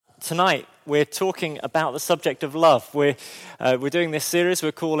tonight we're talking about the subject of love. We're doing this series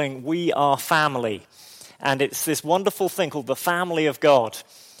we're calling We Are Family. And it's this wonderful thing called the family of God.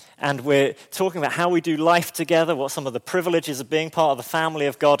 And we're talking about how we do life together, what some of the privileges of being part of the family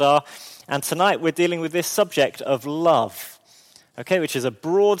of God are. And tonight we're dealing with this subject of love, okay, which is a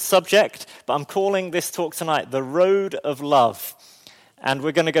broad subject, but I'm calling this talk tonight The Road of Love. And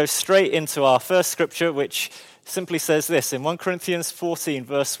we're going to go straight into our first scripture, which simply says this in 1 Corinthians 14,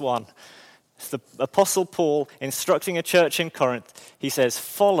 verse 1. It's the Apostle Paul instructing a church in Corinth. He says,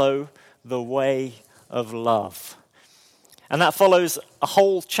 follow the way of love. And that follows a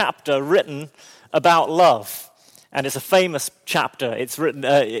whole chapter written about love. And it's a famous chapter. It's read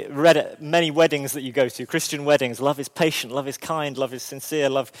at many weddings that you go to, Christian weddings. Love is patient, love is kind, love is sincere,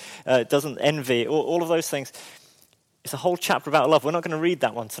 love doesn't envy, all of those things. It's a whole chapter about love. We're not going to read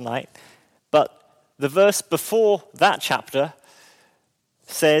that one tonight. But the verse before that chapter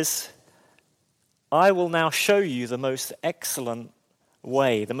says, I will now show you the most excellent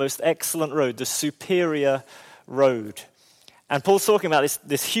way, the most excellent road, the superior road. And Paul's talking about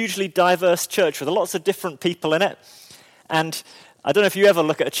this hugely diverse church with lots of different people in it. And I don't know if you ever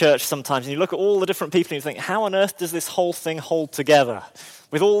look at a church sometimes and you look at all the different people and you think, how on earth does this whole thing hold together?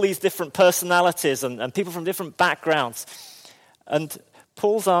 With all these different personalities and people from different backgrounds. And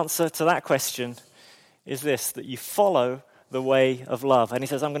Paul's answer to that question is this, that you follow the way of love. And he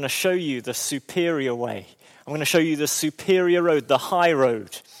says, I'm going to show you the superior way. I'm going to show you the superior road, the high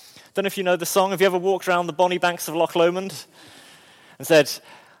road. Don't know if you know the song. Have you ever walked around the bonny banks of Loch Lomond and said,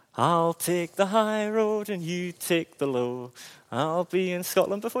 I'll take the high road and you take the low. I'll be in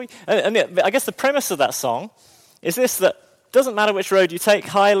Scotland before you. And I guess the premise of that song is this, that doesn't matter which road you take,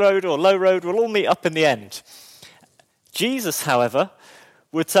 high road or low road, we'll all meet up in the end. Jesus, however,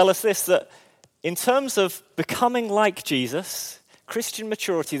 would tell us this, that in terms of becoming like Jesus, Christian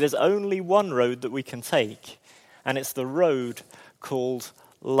maturity, there's only one road that we can take, and it's the road called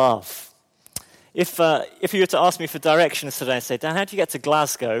love. If you were to ask me for directions today and say, Dan, how do you get to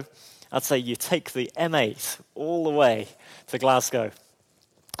Glasgow? I'd say you take the M8 all the way to Glasgow.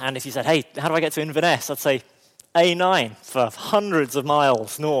 And if you said, hey, how do I get to Inverness? I'd say A9 for hundreds of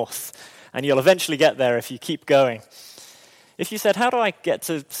miles north, and you'll eventually get there if you keep going. If you said, how do I get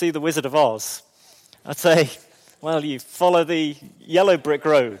to see the Wizard of Oz? I'd say, well, you follow the yellow brick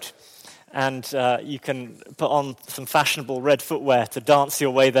road, and you can put on some fashionable red footwear to dance your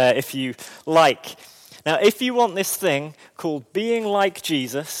way there if you like. Now, if you want this thing called being like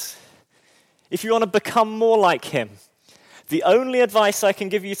Jesus, if you want to become more like him, the only advice I can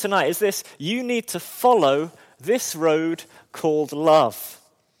give you tonight is this: you need to follow this road called love.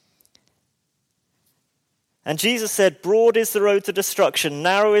 And Jesus said, broad is the road to destruction,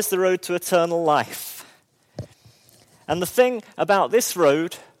 narrow is the road to eternal life. And the thing about this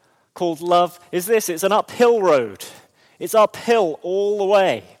road called love is this: it's an uphill road. It's uphill all the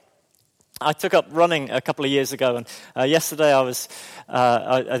way. I took up running a couple of years ago, and yesterday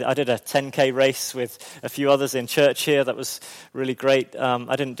I did a 10K race with a few others in church here. That was really great.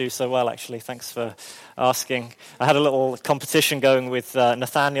 I didn't do so well, actually. Thanks for asking. I had a little competition going with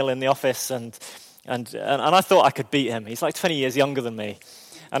Nathaniel in the office, and I thought I could beat him. He's like 20 years younger than me.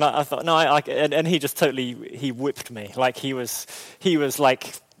 And I thought, no, and he just he whipped me. Like he was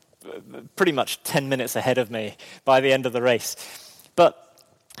like pretty much 10 minutes ahead of me by the end of the race. But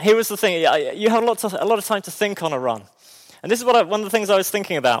here was the thing, you have a lot of time to think on a run. And this is one of the things I was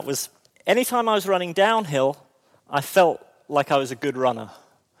thinking about was anytime I was running downhill, I felt like I was a good runner.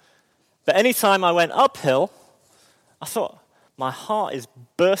 But anytime I went uphill, I thought, my heart is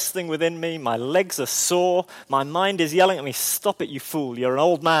bursting within me, my legs are sore, my mind is yelling at me, stop it, you fool, you're an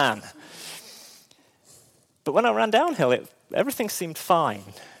old man. But when I ran downhill, everything seemed fine.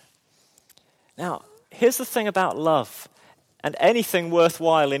 Now, here's the thing about love and anything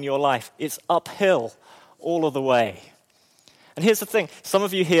worthwhile in your life, it's uphill all of the way. And here's the thing, some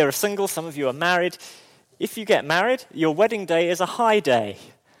of you here are single, some of you are married. If you get married, your wedding day is a high day.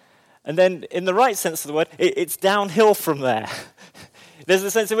 And then, in the right sense of the word, it's downhill from there. There's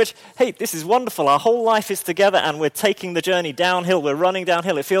a sense in which, hey, this is wonderful. Our whole life is together, and we're taking the journey downhill. We're running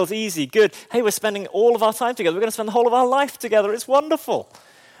downhill. It feels easy, good. Hey, we're spending all of our time together. We're going to spend the whole of our life together. It's wonderful.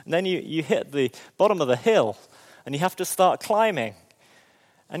 And then you hit the bottom of the hill, and you have to start climbing.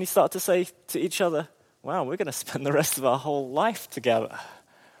 And you start to say to each other, wow, we're going to spend the rest of our whole life together.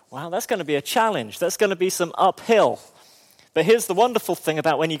 Wow, that's going to be a challenge. That's going to be some uphill. But here's the wonderful thing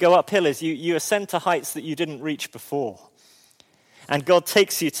about when you go uphill is you ascend to heights that you didn't reach before. And God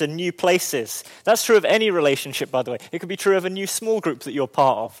takes you to new places. That's true of any relationship, by the way. It could be true of a new small group that you're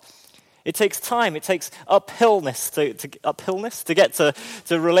part of. It takes time. It takes uphillness to get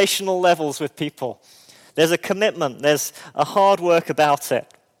to relational levels with people. There's a commitment. There's a hard work about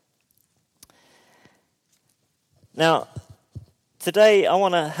it. Now, today I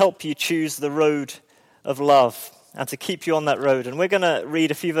want to help you choose the road of love and to keep you on that road. And we're going to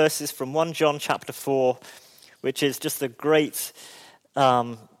read a few verses from 1 John chapter 4, which is just a great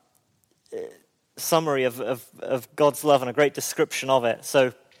summary of God's love and a great description of it.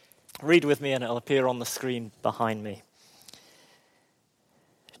 So read with me and it'll appear on the screen behind me.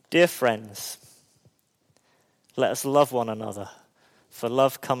 Dear friends, let us love one another, for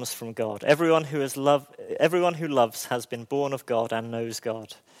love comes from God. Everyone who loves has been born of God and knows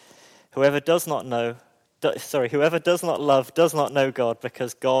God. Whoever does not love does not know God,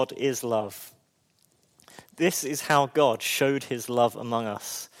 because God is love. This is how God showed his love among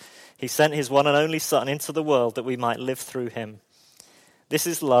us. He sent his one and only Son into the world that we might live through him. This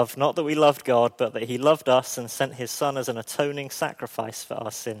is love, not that we loved God, but that he loved us and sent his Son as an atoning sacrifice for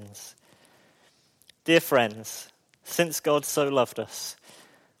our sins. Dear friends, since God so loved us,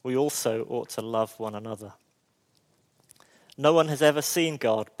 we also ought to love one another. No one has ever seen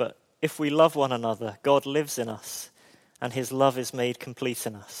God, but if we love one another, God lives in us, and his love is made complete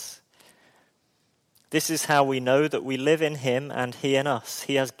in us. This is how we know that we live in him and he in us.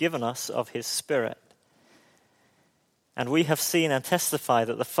 He has given us of his Spirit. And we have seen and testify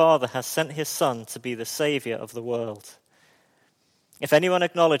that the Father has sent his Son to be the Saviour of the world. If anyone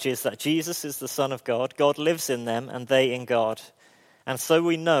acknowledges that Jesus is the Son of God, God lives in them and they in God. And so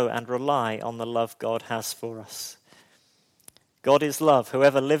we know and rely on the love God has for us. God is love.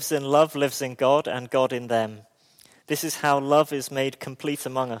 Whoever lives in love lives in God and God in them. This is how love is made complete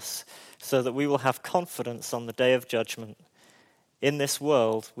among us, so that we will have confidence on the day of judgment. In this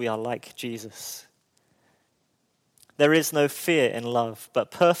world, we are like Jesus. There is no fear in love,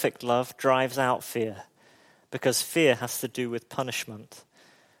 but perfect love drives out fear, because fear has to do with punishment.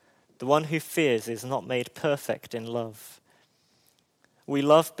 The one who fears is not made perfect in love. We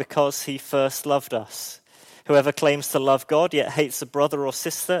love because he first loved us. Whoever claims to love God yet hates a brother or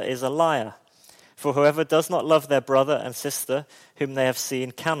sister is a liar. For whoever does not love their brother and sister whom they have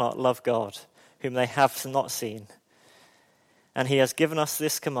seen cannot love God, whom they have not seen. And he has given us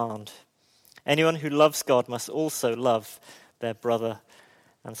this command: anyone who loves God must also love their brother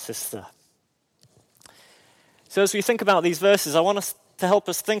and sister. So as we think about these verses, I want us to help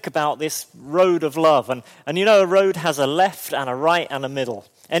us think about this road of love. And you know, a road has a left and a right and a middle.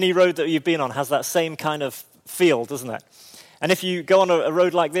 Any road that you've been on has that same kind of feel, doesn't it? And if you go on a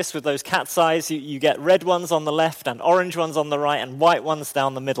road like this with those cat's eyes, you get red ones on the left and orange ones on the right and white ones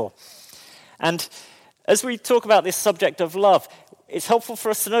down the middle. And as we talk about this subject of love, it's helpful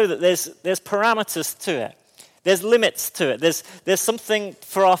for us to know that there's parameters to it. There's limits to it. There's something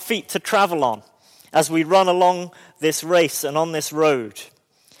for our feet to travel on as we run along this race and on this road.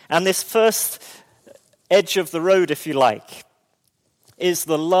 And this first edge of the road, if you like, is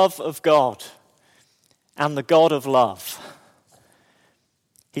the love of God and the God of love.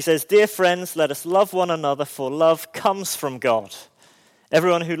 He says, "Dear friends, let us love one another, for love comes from God.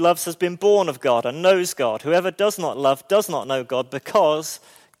 Everyone who loves has been born of God and knows God. Whoever does not love does not know God, because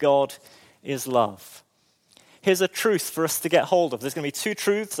God is love." Here's a truth for us to get hold of. There's going to be two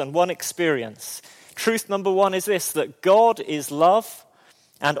truths and one experience. Truth number one is this: that God is love,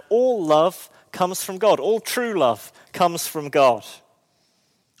 and all love comes from God. All true love comes from God.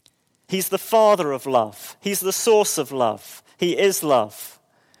 He's the Father of love. He's the source of love. He is love.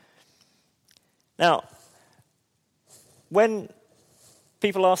 Now, when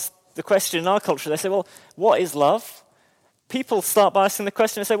people ask the question in our culture, they say, well, what is love? People start by asking the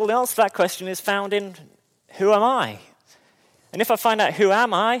question and say, well, the answer to that question is found in who am I? And if I find out who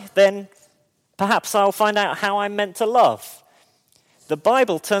am I, then perhaps I'll find out how I'm meant to love. The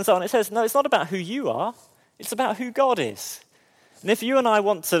Bible turns out and it says, no, it's not about who you are. It's about who God is. And if you and I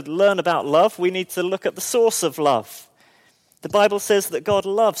want to learn about love, we need to look at the source of love. The Bible says that God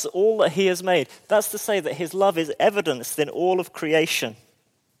loves all that he has made. That's to say that his love is evidenced in all of creation.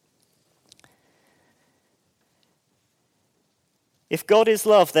 If God is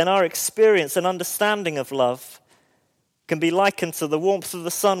love, then our experience and understanding of love can be likened to the warmth of the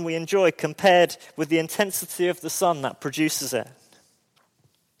sun we enjoy compared with the intensity of the sun that produces it.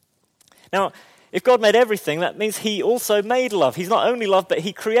 Now, if God made everything, that means he also made love. He's not only love, but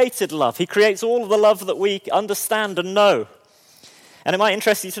he created love. He creates all of the love that we understand and know. And it might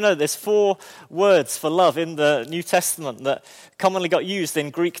interest you to know that there's 4 words for love in the New Testament that commonly got used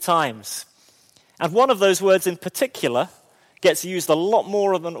in Greek times. And one of those words in particular gets used a lot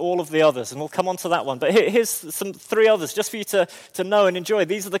more than all of the others, and we'll come on to that one. But here's some three others, just for you to know and enjoy.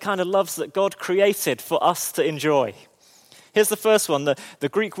 These are the kind of loves that God created for us to enjoy. Here's the first one. The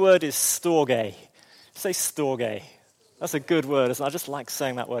Greek word is storge. Say storge. That's a good word, isn't it? I just like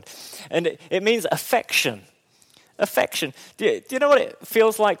saying that word. And it means affection. Affection. Do you know what it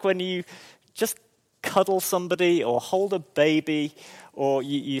feels like when you just cuddle somebody or hold a baby, or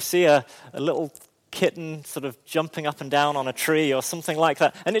you see a little kitten sort of jumping up and down on a tree or something like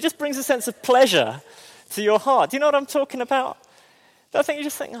that, and it just brings a sense of pleasure to your heart? Do you know what I'm talking about? I think you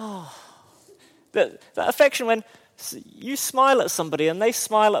just think, oh, that affection when you smile at somebody and they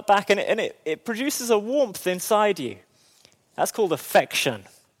smile at back, and it produces a warmth inside you. That's called affection.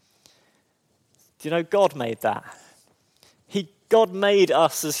 Do you know God made that? God made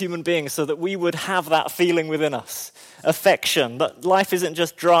us as human beings so that we would have that feeling within us, affection, that life isn't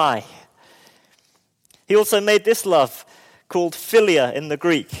just dry. He also made this love called philia in the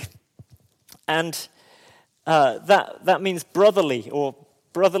Greek. And that means brotherly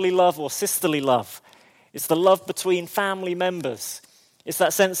love or sisterly love. It's the love between family members. It's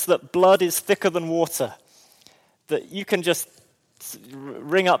that sense that blood is thicker than water, that you can just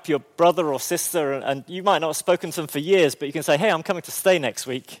ring up your brother or sister, and you might not have spoken to them for years, but you can say, hey, I'm coming to stay next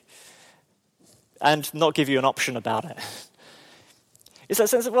week, and not give you an option about it. It's that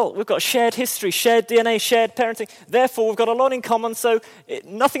sense of, well, we've got shared history, shared DNA, shared parenting, therefore we've got a lot in common, so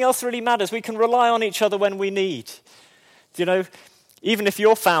nothing else really matters. We can rely on each other when we need. Do you know, even if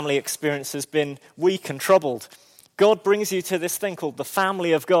your family experience has been weak and troubled, God brings you to this thing called the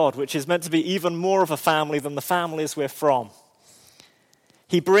family of God, which is meant to be even more of a family than the families we're from.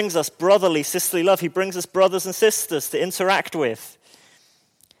 He brings us brotherly, sisterly love. He brings us brothers and sisters to interact with.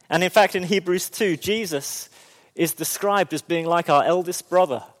 And in fact, in Hebrews 2, Jesus is described as being like our eldest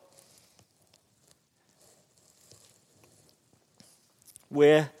brother.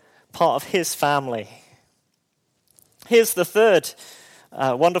 We're part of his family. Here's the third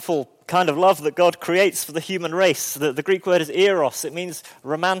wonderful kind of love that God creates for the human race. The Greek word is eros. It means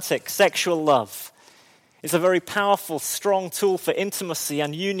romantic, sexual love. It's a very powerful, strong tool for intimacy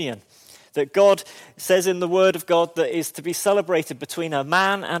and union that God says in the Word of God that is to be celebrated between a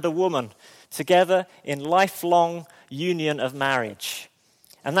man and a woman together in lifelong union of marriage.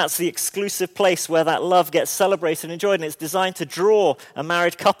 And that's the exclusive place where that love gets celebrated and enjoyed, and it's designed to draw a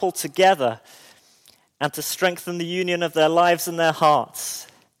married couple together and to strengthen the union of their lives and their hearts.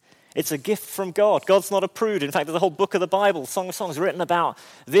 It's a gift from God. God's not a prude. In fact, there's a whole book of the Bible, Song of Songs, written about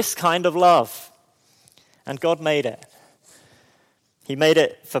this kind of love. And God made it. He made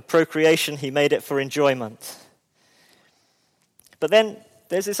it for procreation. He made it for enjoyment. But then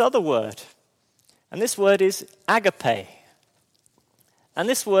there's this other word. And this word is agape. And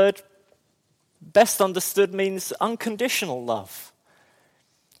this word, best understood, means unconditional love.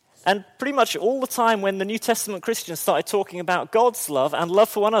 And pretty much all the time when the New Testament Christians started talking about God's love and love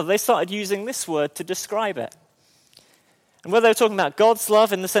for one another, they started using this word to describe it. And whether they were talking about God's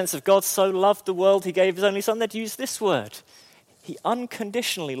love in the sense of God so loved the world, he gave his only son, they'd use this word. He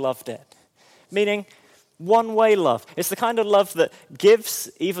unconditionally loved it, meaning one-way love. It's the kind of love that gives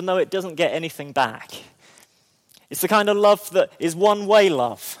even though it doesn't get anything back. It's the kind of love that is one-way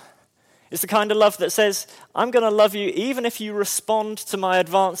love. It's the kind of love that says, I'm going to love you even if you respond to my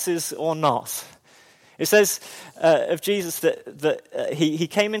advances or not. It says of Jesus that he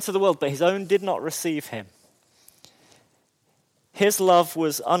came into the world, but his own did not receive him. His love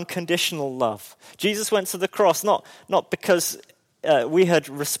was unconditional love. Jesus went to the cross not because we had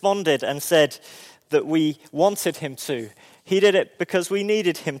responded and said that we wanted him to. He did it because we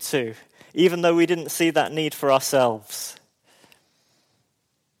needed him to, even though we didn't see that need for ourselves.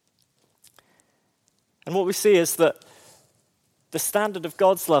 And what we see is that the standard of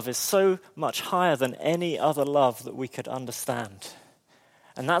God's love is so much higher than any other love that we could understand.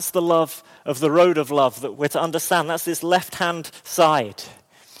 And that's the love of the road of love that we're to understand. That's this left-hand side.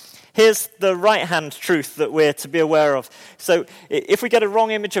 Here's the right-hand truth that we're to be aware of. So if we get a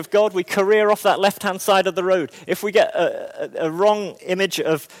wrong image of God, we career off that left-hand side of the road. If we get a wrong image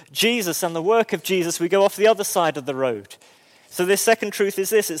of Jesus and the work of Jesus, we go off the other side of the road. So this second truth is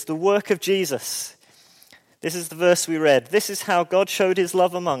this: it's the work of Jesus. This is the verse we read. This is how God showed his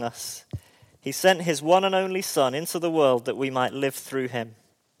love among us. He sent his one and only Son into the world that we might live through him.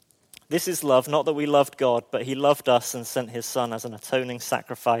 This is love, not that we loved God, but he loved us and sent his Son as an atoning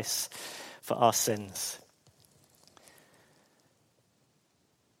sacrifice for our sins.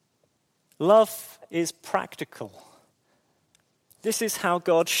 Love is practical. This is how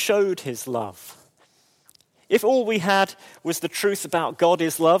God showed his love. If all we had was the truth about God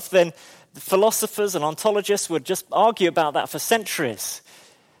is love, then the philosophers and ontologists would just argue about that for centuries.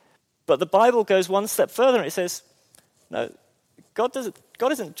 But the Bible goes one step further and it says, no, God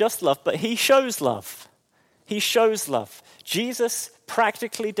isn't just love, but he shows love. He shows love. Jesus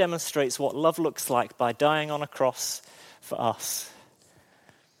practically demonstrates what love looks like by dying on a cross for us.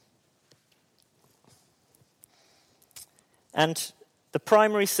 And the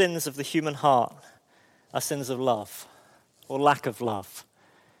primary sins of the human heart are sins of love or lack of love.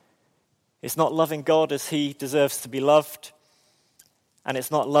 It's not loving God as he deserves to be loved, and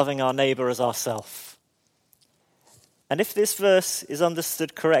it's not loving our neighbor as ourselves. And if this verse is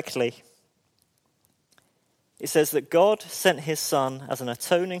understood correctly, it says that God sent his Son as an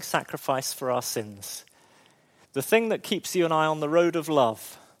atoning sacrifice for our sins. The thing that keeps you and I on the road of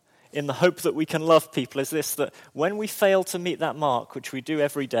love, in the hope that we can love people, is this, that when we fail to meet that mark, which we do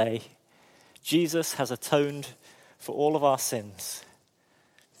every day, Jesus has atoned for all of our sins.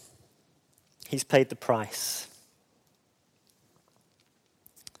 He's paid the price.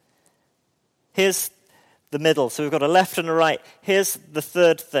 Here's the middle. So we've got a left and a right. Here's the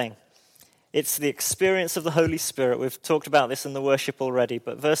third thing. It's the experience of the Holy Spirit. We've talked about this in the worship already,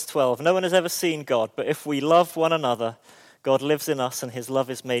 but verse 12, no one has ever seen God, but if we love one another, God lives in us and his love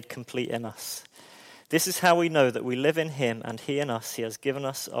is made complete in us. This is how we know that we live in him and he in us. He has given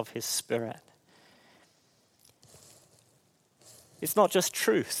us of his Spirit. It's not just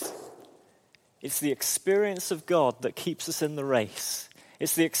truth. It's the experience of God that keeps us in the race.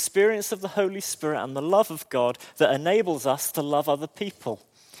 It's the experience of the Holy Spirit and the love of God that enables us to love other people.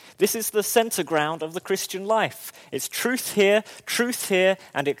 This is the center ground of the Christian life. It's truth here,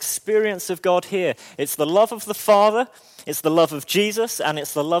 and experience of God here. It's the love of the Father, it's the love of Jesus, and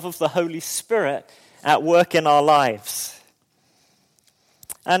it's the love of the Holy Spirit at work in our lives.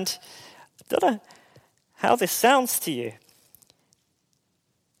 And I don't know how this sounds to you.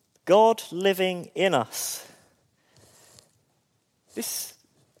 God living in us. This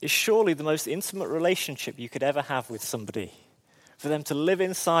is surely the most intimate relationship you could ever have with somebody. For them to live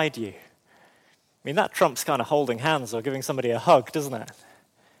inside you. I mean, that trumps kind of holding hands or giving somebody a hug, doesn't it?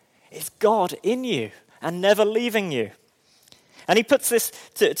 It's God in you and never leaving you. And he puts this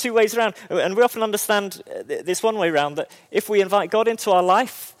two ways around. And we often understand this one way around, that if we invite God into our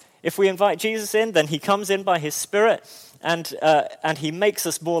life, if we invite Jesus in, then he comes in by his Spirit and he makes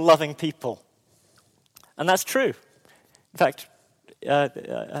us more loving people. And that's true. In fact,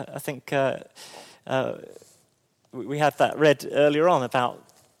 I think we had that read earlier on about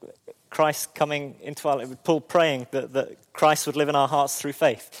Christ coming into our life, Paul praying that Christ would live in our hearts through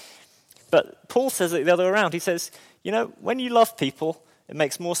faith. But Paul says it the other way around. He says, you know, when you love people, it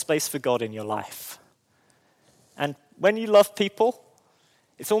makes more space for God in your life. And when you love people,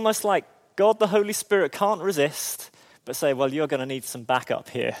 it's almost like God, the Holy Spirit, can't resist, but say, well, you're going to need some backup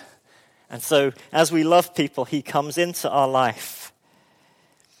here. And so as we love people, he comes into our life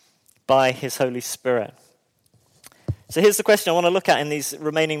by his Holy Spirit. So here's the question I want to look at in these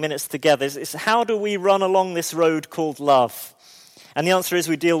remaining minutes together. Is how do we run along this road called love? And the answer is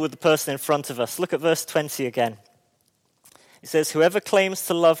we deal with the person in front of us. Look at verse 20 again. It says, whoever claims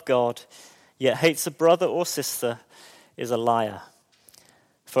to love God, yet hates a brother or sister, is a liar.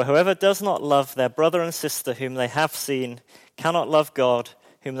 For whoever does not love their brother and sister whom they have seen, cannot love God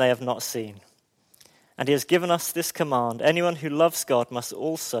whom they have not seen. And he has given us this command, anyone who loves God must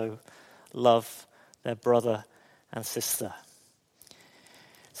also love their brother and sister.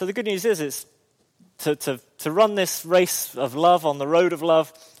 So the good news is to run this race of love on the road of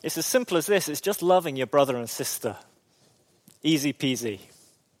love, it's as simple as this. It's just loving your brother and sister. Easy peasy.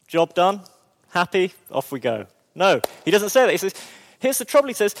 Job done? Happy? Off we go. No, he doesn't say that. He says, here's the trouble.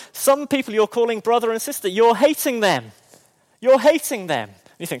 He says, some people you're calling brother and sister, you're hating them. You're hating them.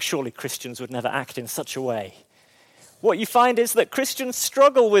 You think, surely Christians would never act in such a way. What you find is that Christians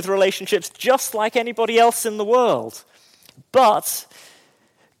struggle with relationships just like anybody else in the world. But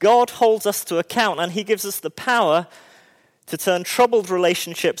God holds us to account, and he gives us the power to turn troubled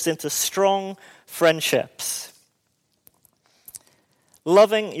relationships into strong friendships.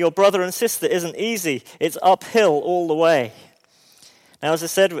 Loving your brother and sister isn't easy. It's uphill all the way. Now, as I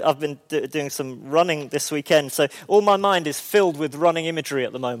said, I've been doing some running this weekend, so all my mind is filled with running imagery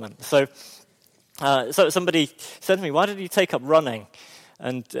at the moment. So somebody said to me, why did you take up running?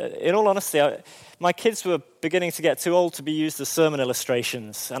 And in all honesty, my kids were beginning to get too old to be used as sermon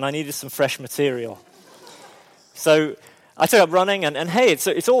illustrations, and I needed some fresh material. So I took up running, and hey,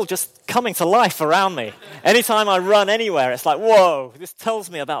 it's all just coming to life around me. Anytime I run anywhere, it's like, whoa, this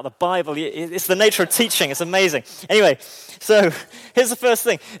tells me about the Bible. It's the nature of teaching. It's amazing. Anyway, so here's the first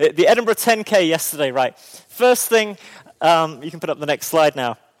thing. The Edinburgh 10K yesterday, right? First thing, you can put up the next slide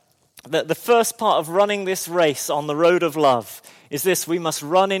now. The first part of running this race on the road of love is this: we must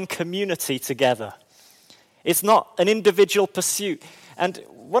run in community together. It's not an individual pursuit. And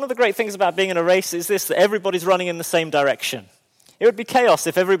one of the great things about being in a race is this, that everybody's running in the same direction. It would be chaos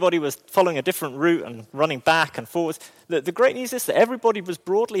if everybody was following a different route and running back and forwards. The great news is that everybody was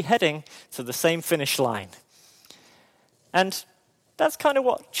broadly heading to the same finish line. And that's kind of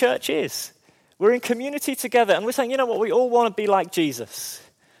what church is. We're in community together, and we're saying, you know what, we all want to be like Jesus.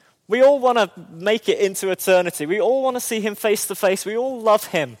 We all want to make it into eternity. We all want to see him face to face. We all love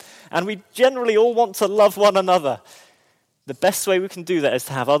him. And we generally all want to love one another. The best way we can do that is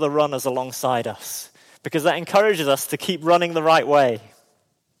to have other runners alongside us, because that encourages us to keep running the right way.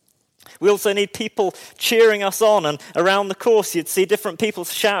 We also need people cheering us on, and around the course you'd see different people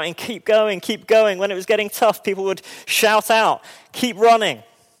shouting, keep going, keep going. When it was getting tough, people would shout out, keep running.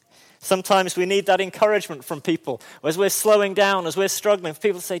 Sometimes we need that encouragement from people. As we're slowing down, as we're struggling,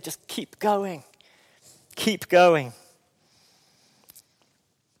 people say, just keep going. Keep going.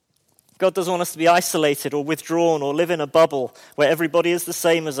 God doesn't want us to be isolated or withdrawn or live in a bubble where everybody is the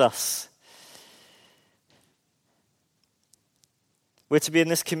same as us. We're to be in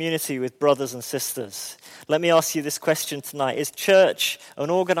this community with brothers and sisters. Let me ask you this question tonight. Is church an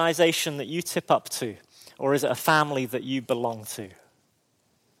organization that you tip up to, or is it a family that you belong to?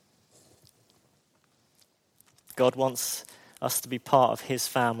 God wants us to be part of his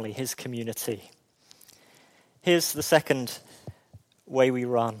family, his community. Here's the second way we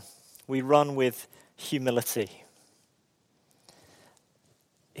run. We run with humility.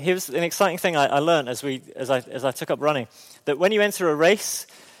 Here's an exciting thing I learned as I took up running, that when you enter a race,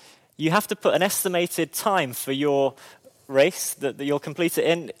 you have to put an estimated time for your race that you'll complete it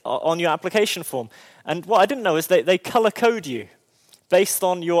in on your application form. And what I didn't know is they color code you based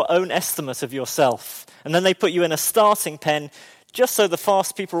on your own estimate of yourself. And then they put you in a starting pen just so the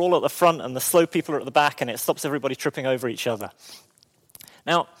fast people are all at the front and the slow people are at the back, and it stops everybody tripping over each other.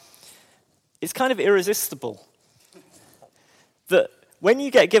 Now, it's kind of irresistible that when you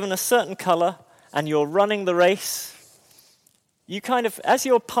get given a certain color and you're running the race, you kind of, as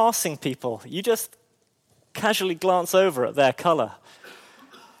you're passing people, you just casually glance over at their color.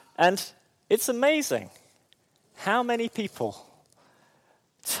 And it's amazing how many people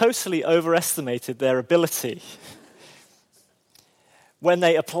totally overestimated their ability when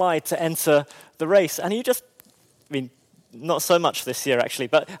they applied to enter the race. And you just, not so much this year, actually,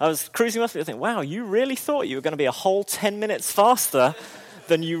 but I was cruising with it and thinking, wow, you really thought you were going to be a whole 10 minutes faster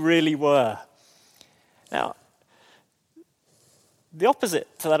than you really were. Now, the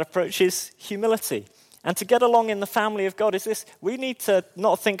opposite to that approach is humility. And to get along in the family of God is this: we need to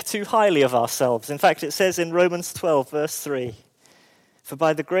not think too highly of ourselves. In fact, it says in Romans 12, verse 3, "For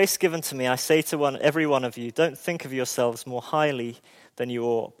by the grace given to me, I say to every one of you, don't think of yourselves more highly than you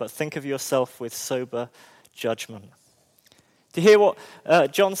ought, but think of yourself with sober judgment." To hear what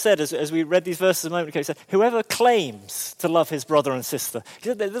John said as we read these verses a moment ago, he said, whoever claims to love his brother and sister. He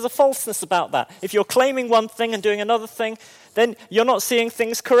said, there's a falseness about that. If you're claiming one thing and doing another thing, then you're not seeing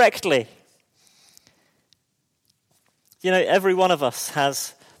things correctly. You know, every one of us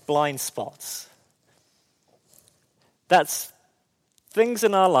has blind spots. That's things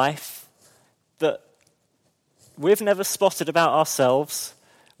in our life that we've never spotted about ourselves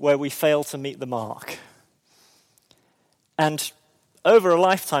where we fail to meet the mark. And over a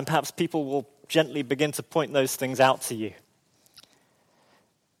lifetime, perhaps people will gently begin to point those things out to you.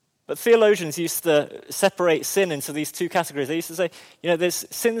 But theologians used to separate sin into these two categories. They used to say, there's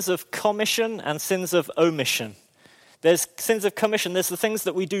sins of commission and sins of omission. There's sins of commission. There's the things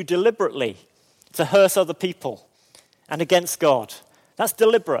that we do deliberately to hurt other people and against God. That's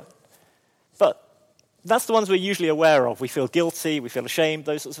deliberate. But that's the ones we're usually aware of. We feel guilty, we feel ashamed,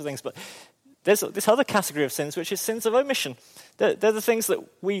 those sorts of things. But there's this other category of sins, which is sins of omission. They're the things that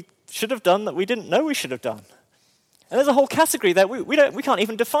we should have done that we didn't know we should have done. And there's a whole category there. We can't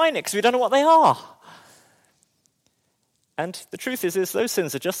even define it because we don't know what they are. And the truth is those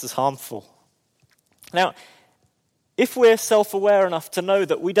sins are just as harmful. Now, if we're self-aware enough to know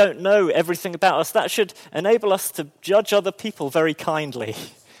that we don't know everything about us, that should enable us to judge other people very kindly,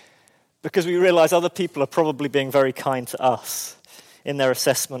 because we realize other people are probably being very kind to us in their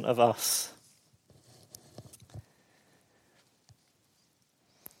assessment of us.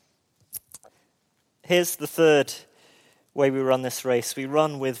 Here's the third way we run this race. We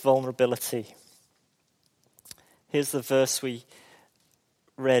run with vulnerability. Here's the verse we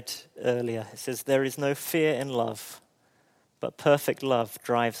read earlier. It says, "There is no fear in love, but perfect love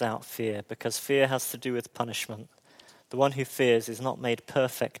drives out fear, because fear has to do with punishment. The one who fears is not made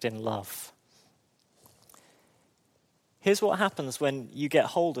perfect in love." Here's what happens when you get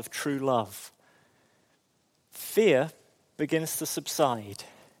hold of true love. Fear begins to subside.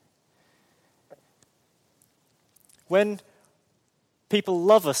 When people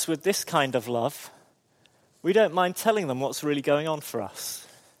love us with this kind of love, we don't mind telling them what's really going on for us.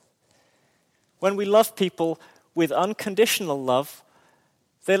 When we love people with unconditional love,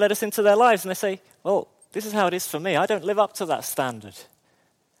 they let us into their lives and they say, well, this is how it is for me. I don't live up to that standard.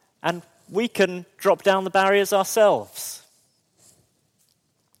 And we can drop down the barriers ourselves.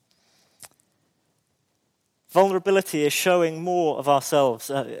 Vulnerability is showing more of ourselves.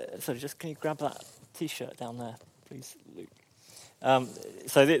 Sorry, just can you grab that T-shirt down there, please, Luke?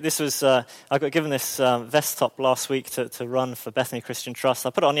 This was, I got given this vest top last week to run for Bethany Christian Trust. I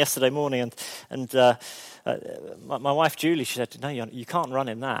put it on yesterday morning, and my wife Julie, she said, no, you can't run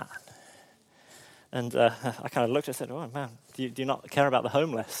in that. And I kind of looked and said, oh man, do you not care about the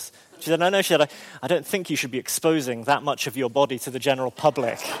homeless? She said, no, she said, I don't think you should be exposing that much of your body to the general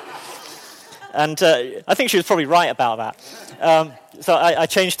public. And I think she was probably right about that. So I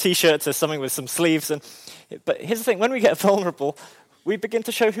changed T-shirt to something with some sleeves. But here's the thing, when we get vulnerable, we begin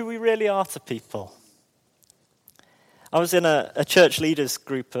to show who we really are to people. I was in a church leaders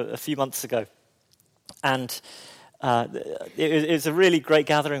group a few months ago, and it was a really great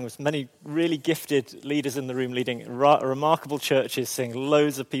gathering with many really gifted leaders in the room leading remarkable churches, seeing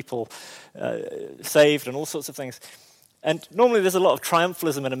loads of people saved and all sorts of things. And normally there's a lot of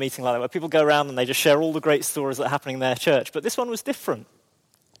triumphalism in a meeting like that, where people go around and they just share all the great stories that are happening in their church. But this one was different.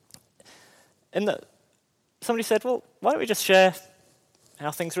 In that somebody said, well, why don't we just share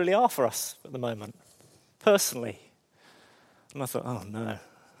how things really are for us at the moment, personally? And I thought, oh no.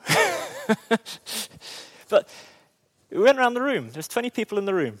 But we went around the room. There's 20 people in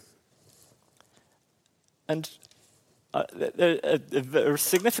the room. And a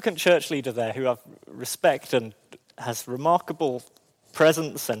significant church leader there who I respect and has remarkable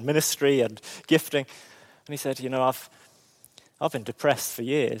presence and ministry and gifting. And he said, I've been depressed for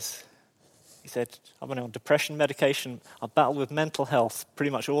years. He said, I've been on depression medication. I've battled with mental health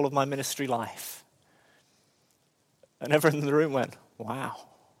pretty much all of my ministry life. And everyone in the room went, wow.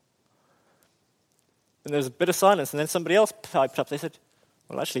 And there was a bit of silence, and then somebody else piped up. They said,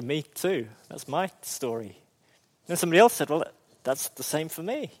 well, actually, me too. That's my story. And then somebody else said, well, that's the same for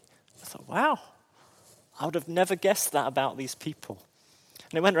me. I thought, wow. I would have never guessed that about these people.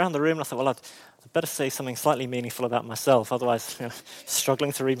 And it went around the room, and I thought, well, I'd better say something slightly meaningful about myself, otherwise,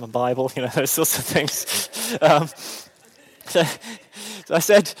 struggling to read my Bible, those sorts of things. So I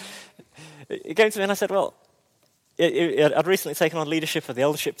said, it came to me, and I said, well, I'd recently taken on leadership of the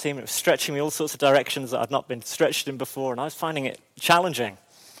eldership team, and it was stretching me all sorts of directions that I'd not been stretched in before, and I was finding it challenging.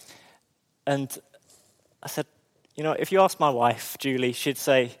 And I said, if you ask my wife, Julie, she'd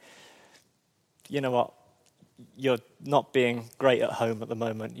say, you know what? You're not being great at home at the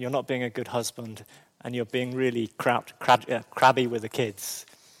moment. You're not being a good husband, and you're being really crabby with the kids,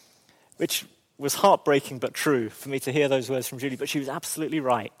 which was heartbreaking but true for me to hear those words from Julie, but she was absolutely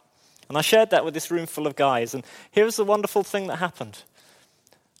right. And I shared that with this room full of guys, and here's the wonderful thing that happened.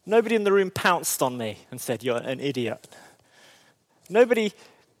 Nobody in the room pounced on me and said, you're an idiot. Nobody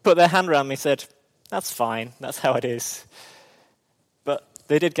put their hand around me and said, that's fine, that's how it is. But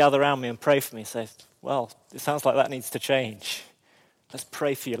they did gather around me and pray for me and say, well, it sounds like that needs to change. Let's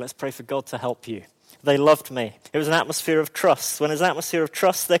pray for you. Let's pray for God to help you. They loved me. It was an atmosphere of trust. When there's an atmosphere of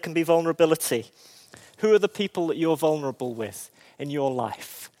trust, there can be vulnerability. Who are the people that you're vulnerable with in your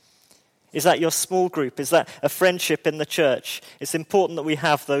life? Is that your small group? Is that a friendship in the church? It's important that we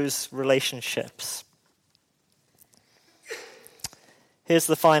have those relationships. Here's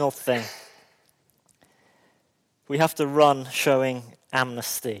the final thing. We have to run showing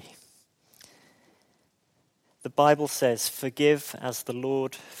amnesty. The Bible says, forgive as the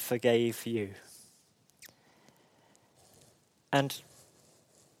Lord forgave you. And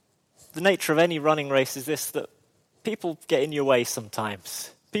the nature of any running race is this, that people get in your way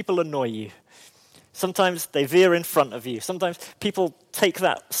sometimes. People annoy you. Sometimes they veer in front of you. Sometimes people take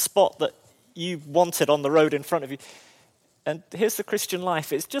that spot that you wanted on the road in front of you. And here's the Christian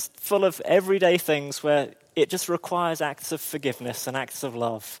life. It's just full of everyday things where it just requires acts of forgiveness and acts of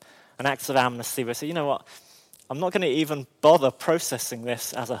love and acts of amnesty. We say, you know what? I'm not going to even bother processing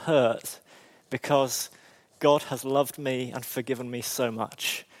this as a hurt because God has loved me and forgiven me so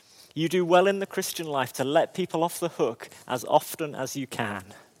much. You do well in the Christian life to let people off the hook as often as you can.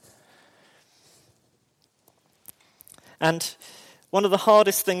 And one of the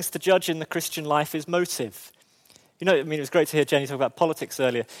hardest things to judge in the Christian life is motive. It was great to hear Jenny talk about politics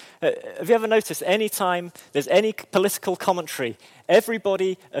earlier. Have you ever noticed any time there's any political commentary,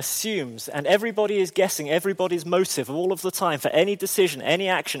 everybody assumes and everybody is guessing everybody's motive all of the time for any decision, any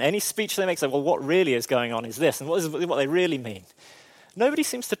action, any speech they make. So, well, what really is going on is this, and what they really mean. Nobody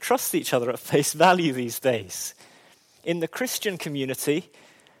seems to trust each other at face value these days. In the Christian community,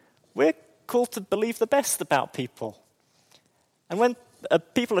 we're called to believe the best about people. And when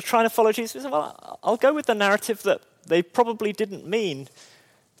people are trying to follow Jesus, well, I'll go with the narrative that they probably didn't mean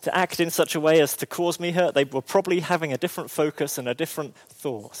to act in such a way as to cause me hurt. They were probably having a different focus and a different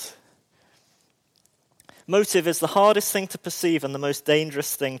thought. Motive is the hardest thing to perceive and the most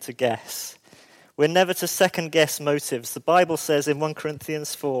dangerous thing to guess. We're never to second-guess motives. The Bible says in 1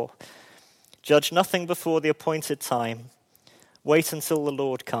 Corinthians 4, "Judge nothing before the appointed time. Wait until the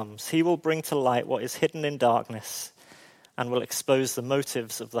Lord comes. He will bring to light what is hidden in darkness and will expose the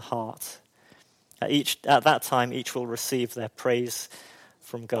motives of the heart. At that time, each will receive their praise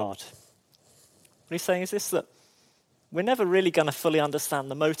from God." What he's saying is this, that we're never really going to fully understand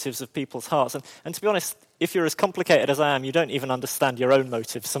the motives of people's hearts. And to be honest, if you're as complicated as I am, you don't even understand your own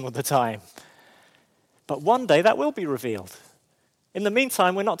motives some of the time. But one day that will be revealed. In the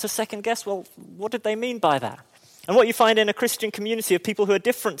meantime, we're not to second guess, well, what did they mean by that? And what you find in a Christian community of people who are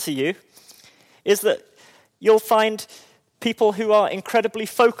different to you is that you'll find people who are incredibly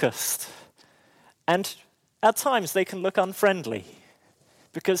focused. And at times they can look unfriendly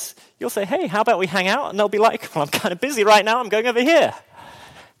because you'll say, "Hey, how about we hang out?" And they'll be like, "Well, I'm kind of busy right now. I'm going over here."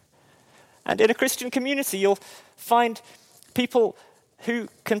 And in a Christian community, you'll find people who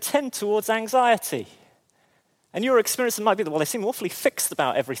can tend towards anxiety. And your experience might be that, well, they seem awfully fixed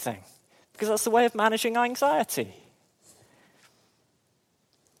about everything because that's the way of managing anxiety.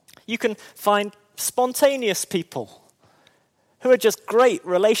 You can find spontaneous people who are just great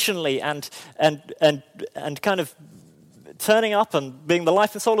relationally and kind of turning up and being the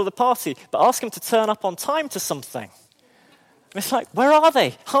life and soul of the party, but ask them to turn up on time to something. And it's like, where are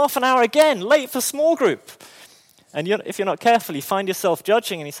they? Half an hour again, late for small group. And if you're not careful, you find yourself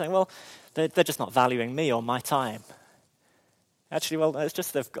judging and you're saying, well, they're just not valuing me or my time. Actually, well, it's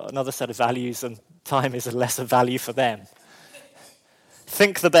just they've got another set of values and time is a lesser value for them.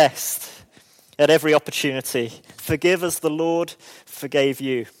 Think the best at every opportunity. Forgive as the Lord forgave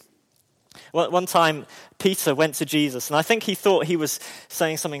you. One time, Peter went to Jesus, and I think he thought he was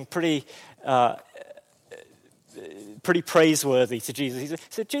saying something pretty praiseworthy to Jesus. He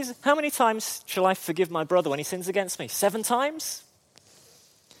said, "Jesus, how many times shall I forgive my brother when he sins against me? 7 times?"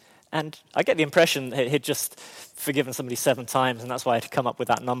 And I get the impression he'd just forgiven somebody 7 times, and that's why he'd come up with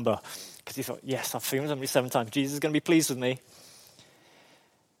that number. Because he thought, yes, I've forgiven somebody 7 times. Jesus is going to be pleased with me.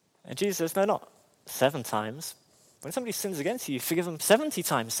 And Jesus says, no, not 7 times. When somebody sins against you, forgive them 70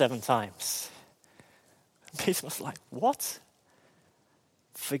 times, 7 times. And Peter was like, what?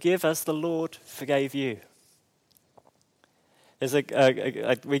 Forgive as the Lord forgave you. There's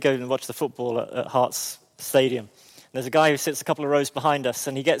we go and watch the football at Hearts Stadium. There's a guy who sits a couple of rows behind us,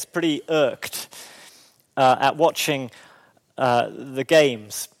 and he gets pretty irked at watching the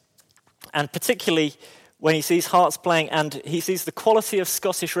games. And particularly when he sees Hearts playing and he sees the quality of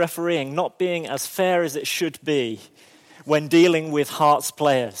Scottish refereeing not being as fair as it should be when dealing with Hearts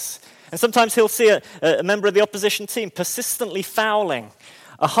players. And sometimes he'll see a member of the opposition team persistently fouling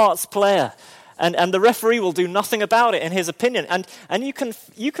a Hearts player, and the referee will do nothing about it in his opinion. And you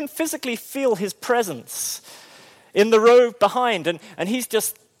can physically feel his presence in the row behind, and he's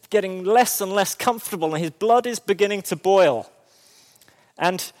just getting less and less comfortable, and his blood is beginning to boil.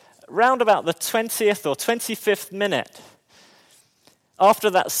 And round about the 20th or 25th minute, after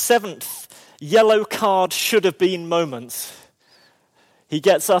that 7th yellow card should have been moment, he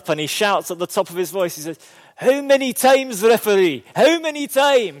gets up and he shouts at the top of his voice, he says, "How many times, referee? How many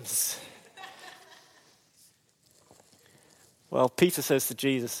times?" Well, Peter says to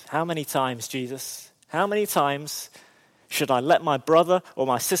Jesus, "How many times, Jesus? How many times should I let my brother or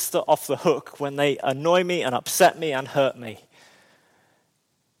my sister off the hook when they annoy me and upset me and hurt me?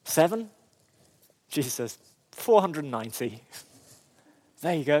 7? Jesus says, 490.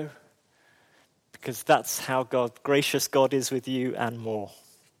 There you go. Because that's how gracious God is with you and more.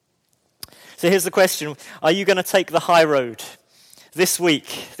 So here's the question. Are you going to take the high road this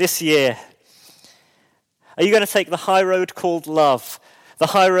week, this year? Are you going to take the high road called love? The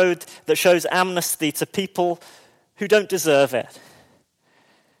high road that shows amnesty to people who don't deserve it,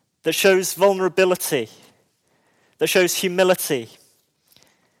 that shows vulnerability, that shows humility,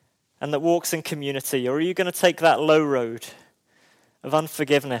 and that walks in community? Or are you going to take that low road of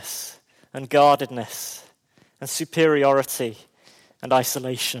unforgiveness and guardedness and superiority and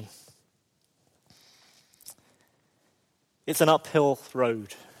isolation. It's an uphill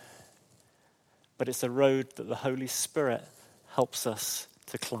road, but it's a road that the Holy Spirit helps us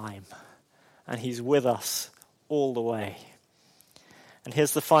to climb, and he's with us all the way. And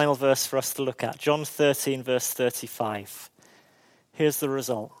here's the final verse for us to look at, John 13, verse 35. Here's the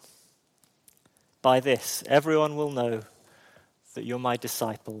result. By this, everyone will know that you're my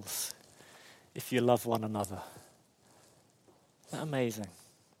disciples if you love one another. Isn't that amazing?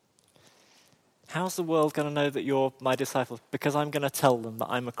 How's the world going to know that you're my disciples? Because I'm going to tell them that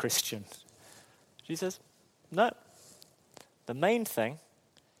I'm a Christian. Jesus says, no. The main thing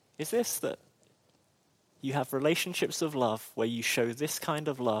is this, that you have relationships of love where you show this kind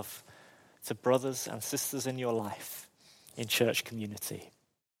of love to brothers and sisters in your life in church community.